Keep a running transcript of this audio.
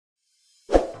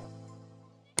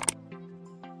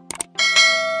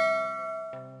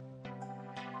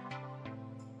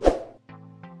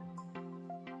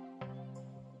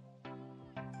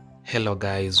Hello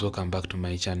guys, welcome back to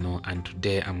my channel, and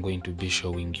today I'm going to be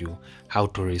showing you how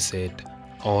to reset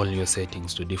all your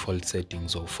settings to default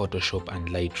settings of Photoshop and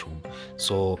Lightroom.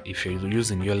 So if you're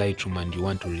using your Lightroom and you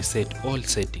want to reset all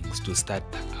settings to start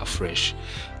afresh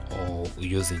or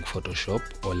using Photoshop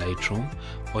or Lightroom,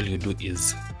 all you do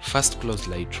is first close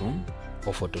Lightroom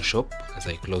or Photoshop, as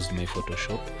I closed my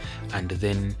Photoshop, and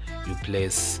then you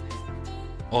place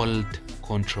Alt,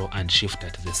 Ctrl and Shift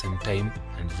at the same time,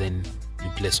 and then you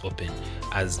place open.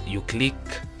 As you click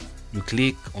on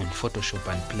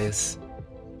Photoshop and place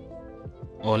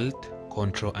Alt,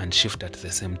 Ctrl and Shift at the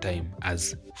same time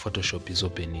as Photoshop is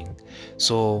opening.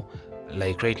 So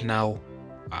like right now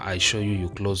I show you, you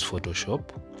close Photoshop,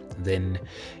 then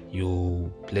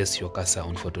you place your cursor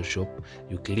on Photoshop,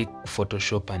 you click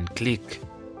Photoshop and click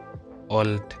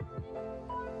Alt,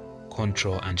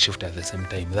 Ctrl and Shift at the same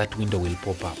time. That window will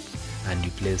pop up and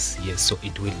you place yes. So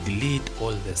it will delete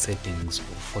all the settings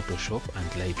of Photoshop and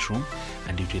Lightroom,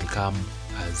 and it will come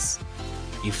as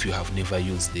if you have never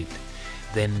used it.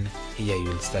 Then here you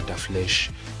will start afresh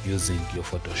using your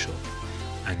Photoshop.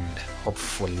 And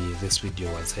hopefully this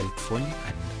video was helpful,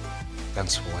 and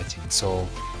thanks for watching. So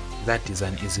that is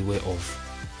an easy way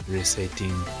of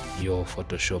resetting your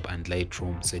Photoshop and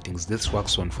Lightroom settings. This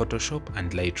works on Photoshop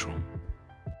and Lightroom.